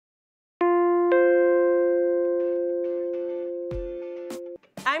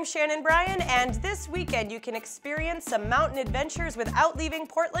I'm Shannon Bryan, and this weekend you can experience some mountain adventures without leaving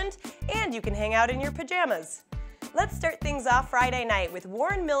Portland, and you can hang out in your pajamas. Let's start things off Friday night with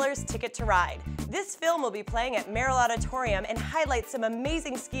Warren Miller's Ticket to Ride. This film will be playing at Merrill Auditorium and highlights some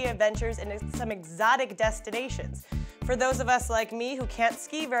amazing ski adventures and some exotic destinations. For those of us like me who can't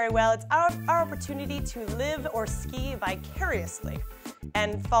ski very well, it's our opportunity to live or ski vicariously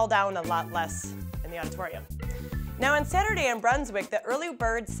and fall down a lot less in the auditorium. Now on Saturday in Brunswick, the early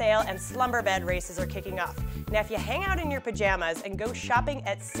bird sale and slumber bed races are kicking off. Now if you hang out in your pajamas and go shopping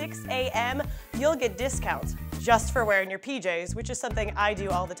at 6 a.m., you'll get discounts just for wearing your PJs, which is something I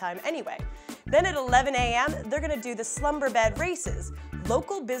do all the time anyway. Then at 11 a.m., they're going to do the slumber bed races.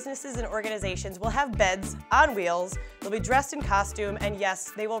 Local businesses and organizations will have beds on wheels, they'll be dressed in costume, and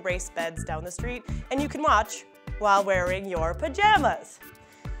yes, they will race beds down the street, and you can watch while wearing your pajamas.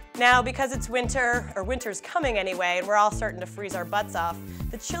 Now, because it's winter, or winter's coming anyway, and we're all starting to freeze our butts off,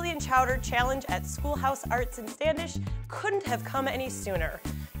 the Chili and Chowder Challenge at Schoolhouse Arts in Standish couldn't have come any sooner.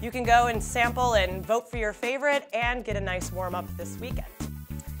 You can go and sample and vote for your favorite and get a nice warm-up this weekend.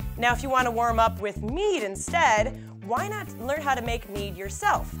 Now, if you want to warm up with mead instead, why not learn how to make mead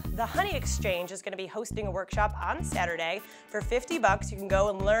yourself? The Honey Exchange is going to be hosting a workshop on Saturday. For 50 bucks, you can go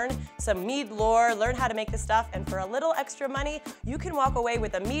and learn some mead lore, learn how to make the stuff, and for a little extra money, you can walk away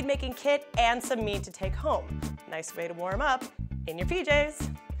with a mead making kit and some mead to take home. Nice way to warm up in your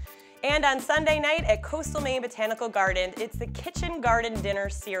PJs. And on Sunday night at Coastal Maine Botanical Garden, it's the Kitchen Garden Dinner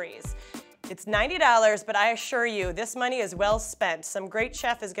Series. It's $90, but I assure you, this money is well spent. Some great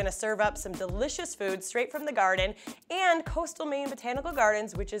chef is going to serve up some delicious food straight from the garden, and Coastal Maine Botanical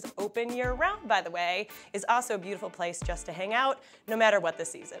Gardens, which is open year-round, by the way, is also a beautiful place just to hang out, no matter what the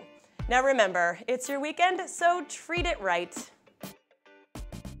season. Now remember, it's your weekend, so treat it right.